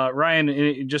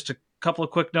 Ryan, just a couple of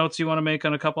quick notes you want to make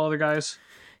on a couple other guys?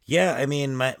 Yeah, I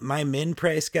mean my min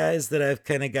price guys that I've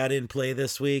kind of got in play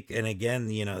this week, and again,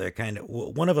 they're kind of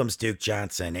one of them's Duke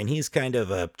Johnson, and he's kind of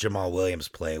a Jamal Williams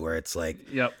play where it's like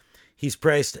Yep. he's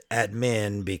priced at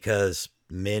min because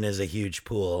min is a huge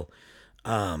pool.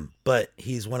 But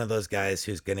he's one of those guys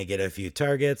who's going to get a few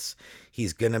targets.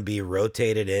 He's going to be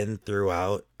rotated in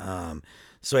throughout.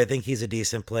 So I think he's a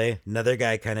decent play. Another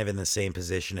guy kind of in the same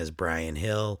position as Brian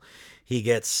Hill. He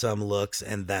gets some looks,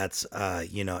 and that's,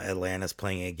 Atlanta's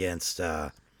playing against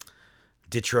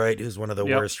Detroit, who's one of the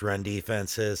Yep. worst run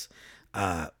defenses.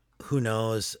 Who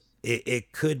knows?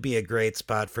 It could be a great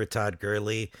spot for Todd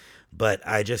Gurley, but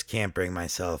I just can't bring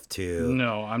myself to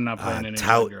No, I'm not playing any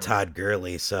tout Gurley. Todd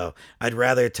Gurley, so I'd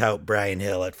rather tout Brian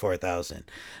Hill at 4,000.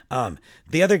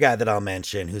 The other guy that I'll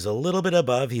mention, who's a little bit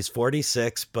above, he's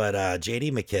 46, but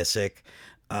J.D. McKissick,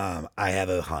 I have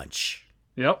a hunch.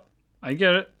 Yep. I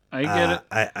get it. I get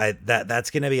it.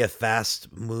 That's going to be a fast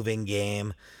moving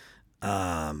game.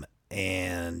 And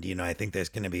I think there's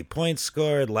going to be points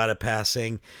scored, a lot of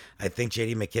passing. I think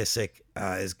J.D. McKissick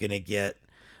is going to get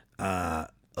a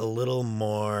little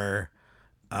more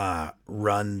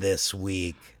run this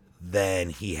week than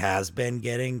he has been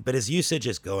getting, but his usage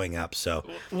is going up. So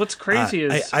What's crazy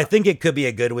is I think it could be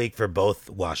a good week for both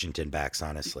Washington backs,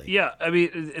 honestly. yeah, I mean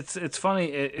it's funny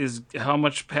is how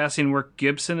much passing work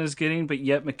Gibson is getting, but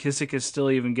yet McKissick is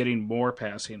still even getting more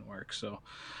passing work. So,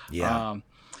 Yeah.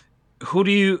 who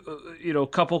do you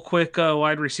couple quick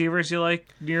wide receivers you like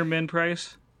near min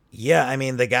price? Yeah, I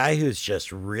mean, the guy who's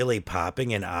just really popping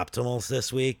in optimals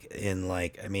this week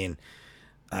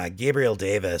Gabriel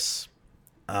Davis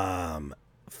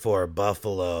for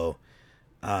Buffalo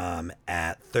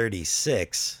at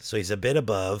 36. So he's a bit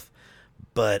above.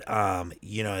 But,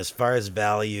 as far as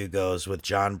value goes with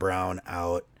John Brown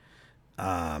out,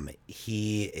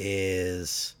 he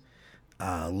is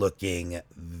looking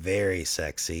very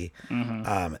sexy.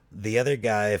 Mm-hmm. The other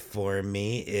guy for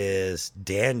me is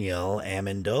Daniel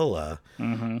Amendola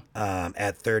Mm-hmm.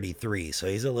 at 33. So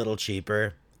he's a little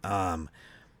cheaper.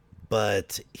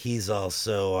 but he's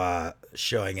also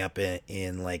showing up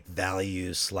in like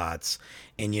value slots,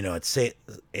 and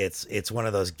it's one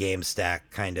of those game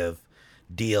stack kind of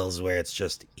deals where it's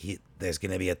just there's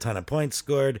going to be a ton of points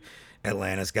scored.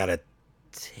 Atlanta's got a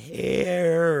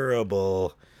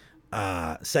terrible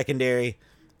secondary,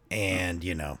 and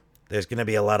there's going to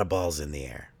be a lot of balls in the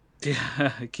air.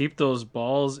 Yeah, keep those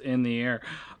balls in the air.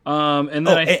 And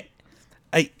Oh, then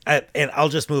and I'll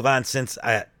just move on since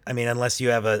I mean, unless you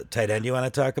have a tight end you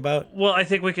want to talk about. well, I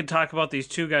think we can talk about these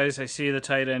two guys. I see the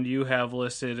tight end you have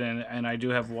listed, and I do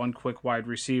have one quick wide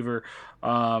receiver.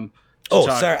 To Oh,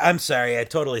 talk. sorry. I'm sorry. I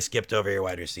totally skipped over your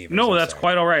wide receivers. No, I'm that's sorry.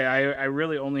 quite all right. I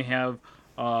really only have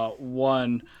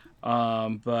one,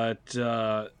 but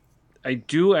I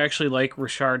do actually like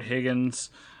Rashard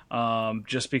Higgins,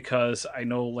 just because I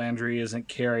know Landry isn't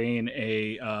carrying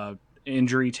a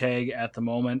injury tag at the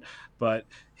moment, but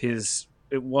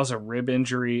it was a rib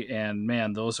injury, and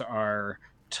man, those are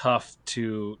tough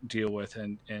to deal with,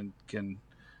 and can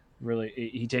really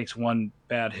he takes one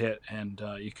bad hit, and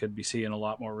you could be seeing a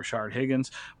lot more Rashard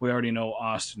Higgins. We already know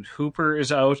Austin Hooper is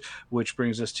out, which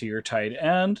brings us to your tight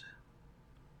end.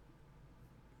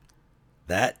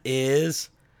 That is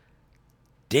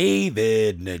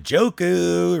David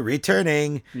Njoku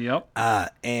returning. Yep.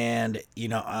 And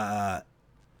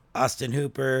Austin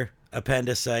Hooper,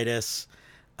 appendicitis.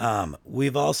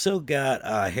 We've also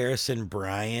got Harrison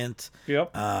Bryant.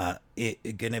 Yep.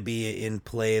 Going to be in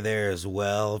play there as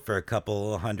well for a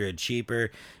couple hundred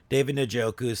cheaper. David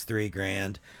Njoku's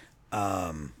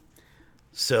 $3,000.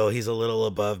 So he's a little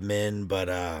above min,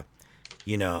 but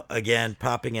again,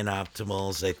 popping in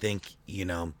optimals. I think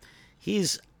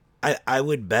he's. I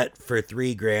would bet for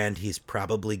 $3,000 he's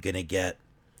probably going to get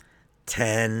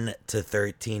 10 to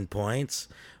 13 points,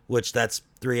 which that's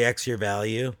 3x your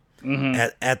value. Mm-hmm.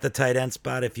 At the tight end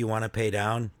spot. If you want to pay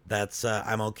down, that's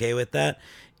I'm okay with that.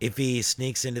 If he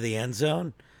sneaks into the end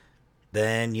zone,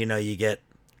 then you get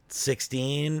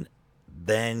 16,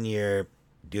 then you're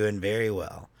doing very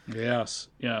well. Yes.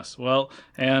 Well,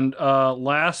 and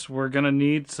last, we're gonna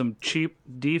need some cheap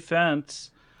defense.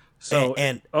 So,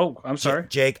 oh, I'm sorry,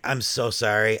 Jake, I'm so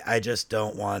sorry. I just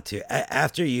don't want to.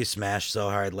 After you smashed so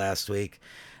hard last week,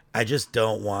 I just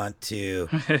don't want to.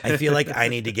 I feel like I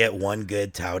need to get one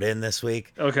good tout in this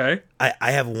week. Okay.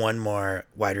 I have one more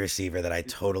wide receiver that I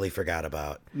totally forgot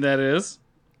about. That is.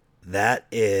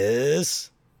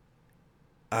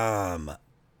 Man,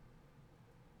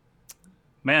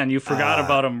 you forgot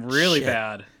about him really shit.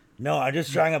 bad. No, I'm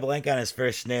just drawing a blank on his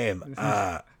first name.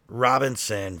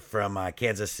 Robinson from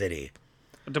Kansas City.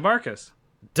 Demarcus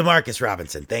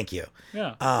Robinson, thank you.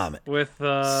 Yeah. With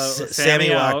Sammy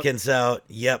Watkins out.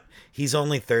 Yep. He's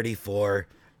only 34.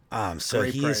 So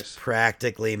Great he's price.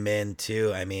 practically min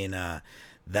too. I mean, I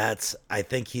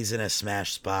think he's in a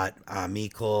smash spot.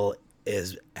 Mecole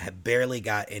barely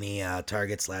got any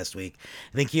targets last week.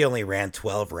 I think he only ran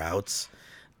 12 routes.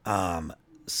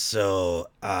 So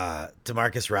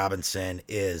Demarcus Robinson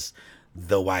is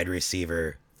the wide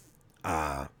receiver.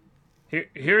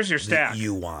 Here's your stack.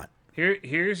 You want.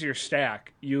 Here's your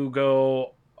stack. You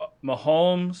go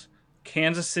Mahomes,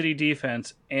 Kansas City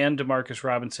defense, and Demarcus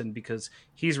Robinson because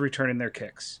he's returning their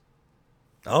kicks.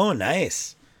 Oh,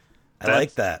 nice. I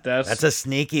like that. That's a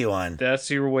sneaky one.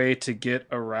 That's your way to get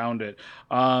around it.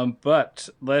 But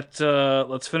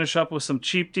let's finish up with some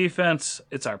cheap defense.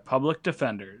 It's our public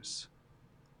defenders.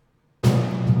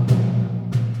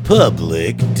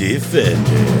 Public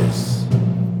defenders.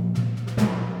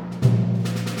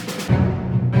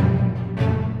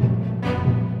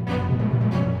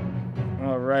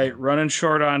 Right, running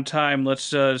short on time. Let's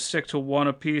stick to one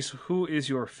apiece. Who is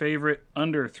your favorite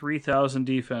under 3,000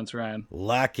 defense, Ryan?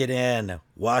 Lock it in.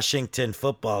 Washington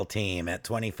football team at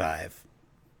 25.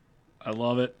 I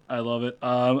love it.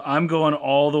 I'm going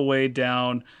all the way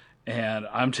down, and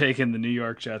I'm taking the New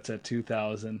York Jets at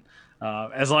 2,000.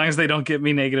 As long as they don't get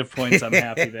me negative points, I'm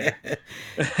happy there.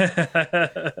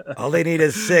 All they need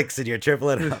is 6, and you're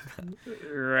tripling up.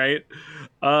 Right.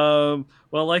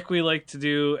 Well, like we like to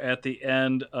do at the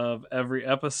end of every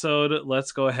episode,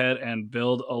 let's go ahead and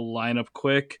build a lineup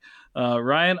quick.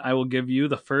 Ryan, I will give you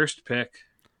the first pick.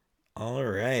 All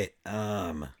right.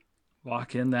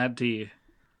 Lock in that D.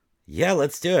 Yeah,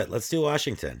 let's do it. Let's do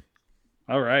Washington.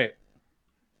 All right.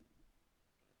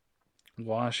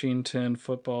 Washington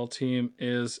football team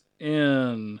is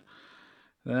in.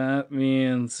 That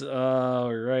means,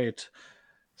 all right.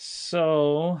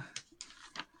 So,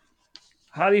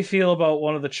 how do you feel about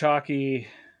one of the chalky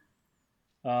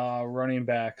running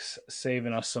backs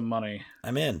saving us some money?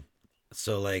 I'm in.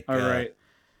 So, like, all right.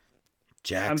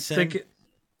 Jackson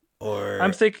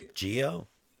I'm thinking Gio?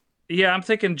 Yeah, I'm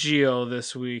thinking Geo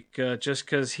this week, just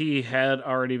because he had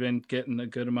already been getting a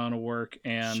good amount of work,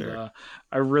 and Sure.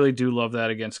 I really do love that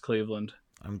against Cleveland.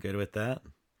 I'm good with that.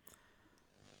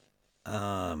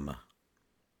 Um,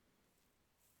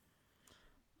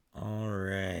 all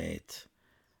right.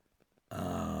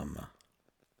 Um,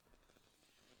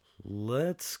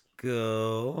 let's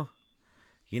go.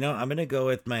 I'm gonna go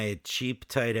with my cheap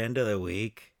tight end of the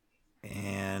week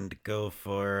and go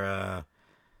for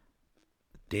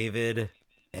David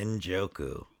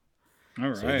Njoku.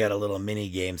 All So we got right. a little mini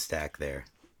game stack there.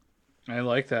 I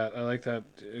like that. I like that.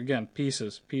 Again,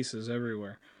 pieces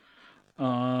everywhere.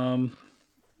 Um,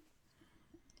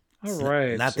 all It's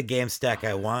right. not the game stack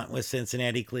I want with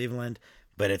Cincinnati Cleveland,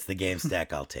 but it's the game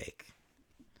stack I'll take.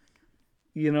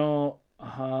 You know,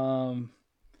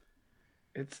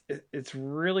 it's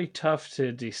really tough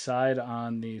to decide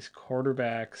on these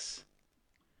quarterbacks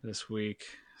this week,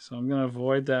 so I'm gonna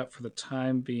avoid that for the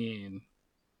time being,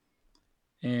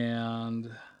 and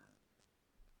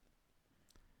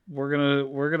we're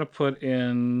gonna put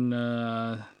in.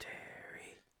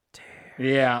 Terry,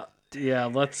 Yeah, yeah.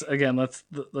 Terry.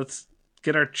 Let's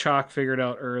get our chalk figured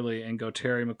out early and go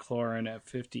Terry McLaurin at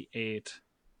 58.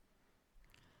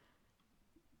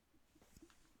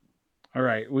 All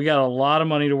right, we got a lot of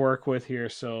money to work with here,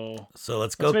 so So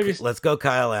let's let's go. maybe. Let's go,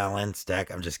 Kyle Allen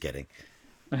stack. I'm just kidding.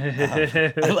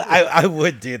 I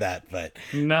would do that, but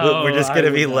we're No, just I gonna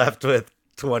would be not. left with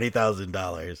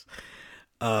 $20,000.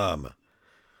 Um.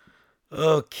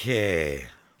 Okay.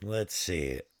 Let's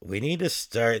see. We need to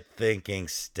start thinking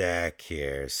stack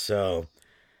here. So,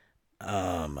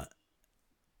 um,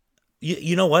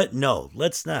 you know what? No,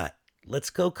 let's not. Let's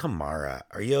go Kamara.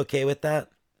 Are you okay with that?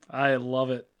 I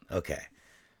love it. Okay.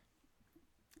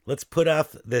 Let's put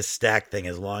off this stack thing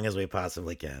as long as we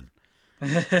possibly can.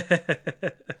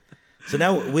 So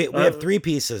now we have uh, three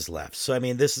pieces left. So I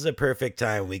mean, this is a perfect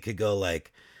time. We could go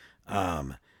like,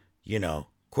 um,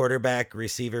 quarterback,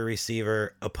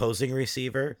 receiver, opposing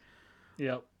receiver.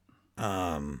 yep.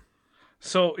 Um,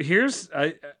 So here's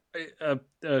a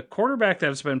quarterback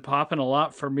that's been popping a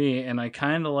lot for me, and I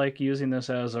kind of like using this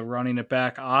as a running it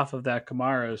back off of that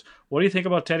Kamara's. What do you think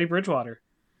about Teddy Bridgewater?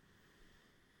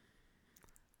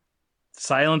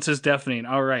 Silence is deafening.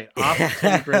 All right, off of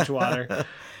Teddy Bridgewater.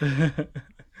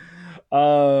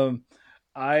 um,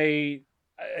 I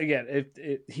again,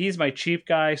 he's my cheap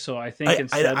guy, so I think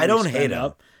instead I we don't hate spend him.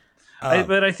 up. Um,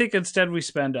 But I think instead we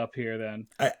spend up here. Then,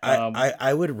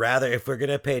 I would rather, if we're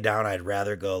gonna pay down, I'd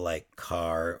rather go like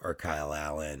Carr or Kyle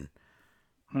Allen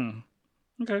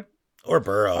okay. or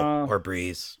Burrow Uh, or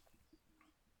Breeze.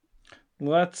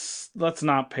 let's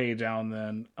not pay down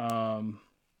then.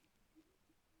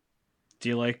 Do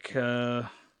you like? I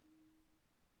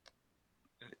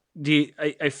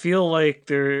feel like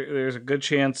there's a good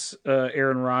chance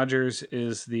Aaron Rodgers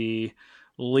is the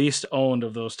least owned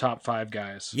of those top five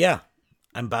guys. Yeah,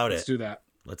 I'm about Let's it. do that.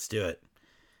 Let's do it.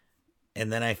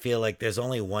 And then I feel like there's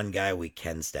only one guy we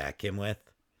can stack him with.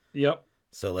 Yep.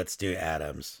 So let's do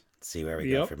Adams. See where we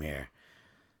go Yep. from here.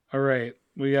 All right.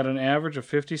 We got an average of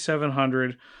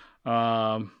 5,700.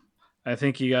 Um, I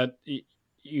think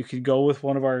you could go with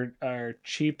one of our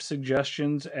cheap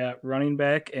suggestions at running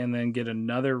back and then get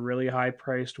another really high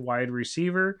priced wide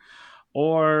receiver.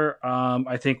 Or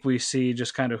I think we see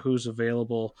just kind of who's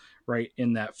available right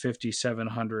in that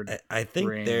 5,700 I think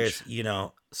range. there's,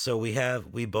 so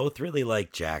we both really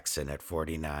like Jackson at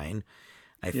 49.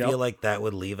 I feel Yep. like that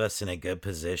would leave us in a good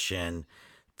position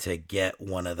to get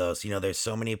one of those. There's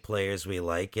so many players we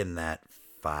like in that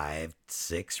 5,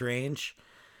 6 range.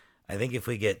 I think if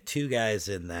we get two guys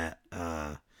in that,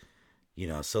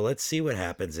 so let's see what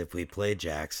happens if we play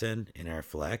Jackson in our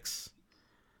flex.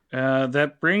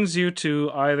 That brings you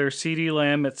to either CD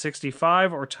Lamb at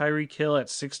 65 or Tyreek Hill at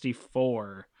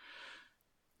 64.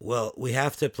 Well, we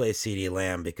have to play CD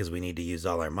Lamb because we need to use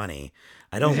all our money.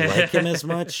 I don't like him as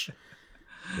much.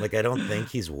 Like, I don't think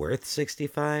he's worth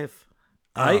 65.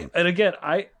 And again,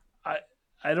 I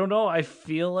don't know. I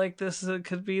feel like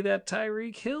could be that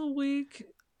Tyreek Hill week.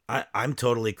 I'm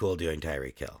totally cool doing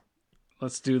Tyreek Hill.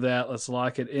 Let's do that. Let's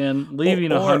lock it in. Or,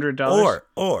 Leaving or, $100.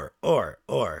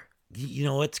 or. You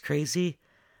know what's crazy?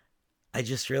 I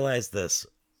just realized this.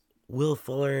 Will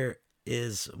Fuller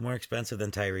is more expensive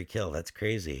than Tyreek Hill. That's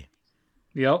crazy.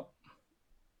 Yep.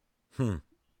 Hmm.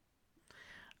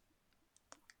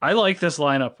 I like this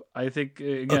lineup. I think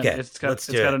again, Okay, it's let's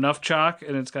do got it. enough chalk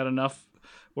and it's got enough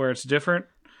where it's different.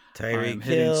 I'm Tyreek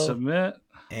hitting Hill submit.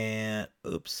 and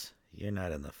oops, you're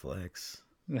not in the flex.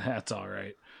 That's all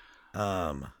right.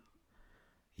 Um,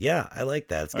 yeah, I like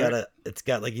that. All right. It's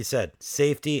got like you said,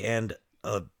 safety and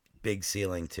a big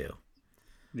ceiling too.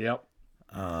 Yep.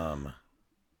 Um,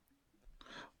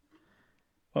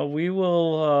 Well, we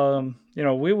will,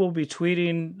 we will be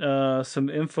tweeting some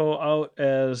info out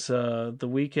as the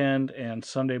weekend and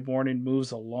Sunday morning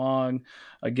moves along.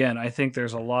 Again, I think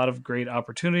there's a lot of great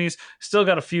opportunities. Still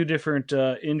got a few different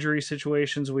injury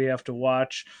situations we have to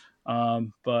watch,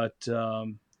 but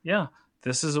yeah,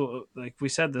 like we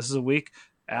said, this is a week.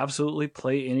 Absolutely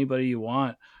play anybody you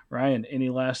want. Ryan, any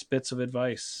last bits of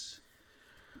advice?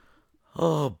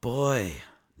 oh boy.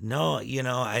 No,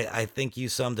 I think you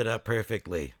summed it up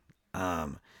perfectly.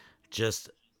 Um,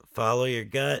 just follow your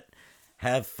gut,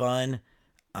 have fun,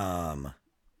 um,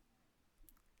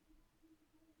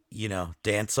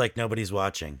 dance like nobody's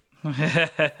watching.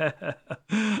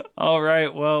 All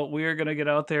right. Well, we are going to get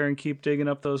out there and keep digging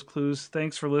up those clues.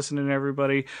 Thanks for listening,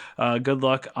 everybody. Good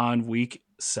luck on week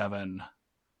 7.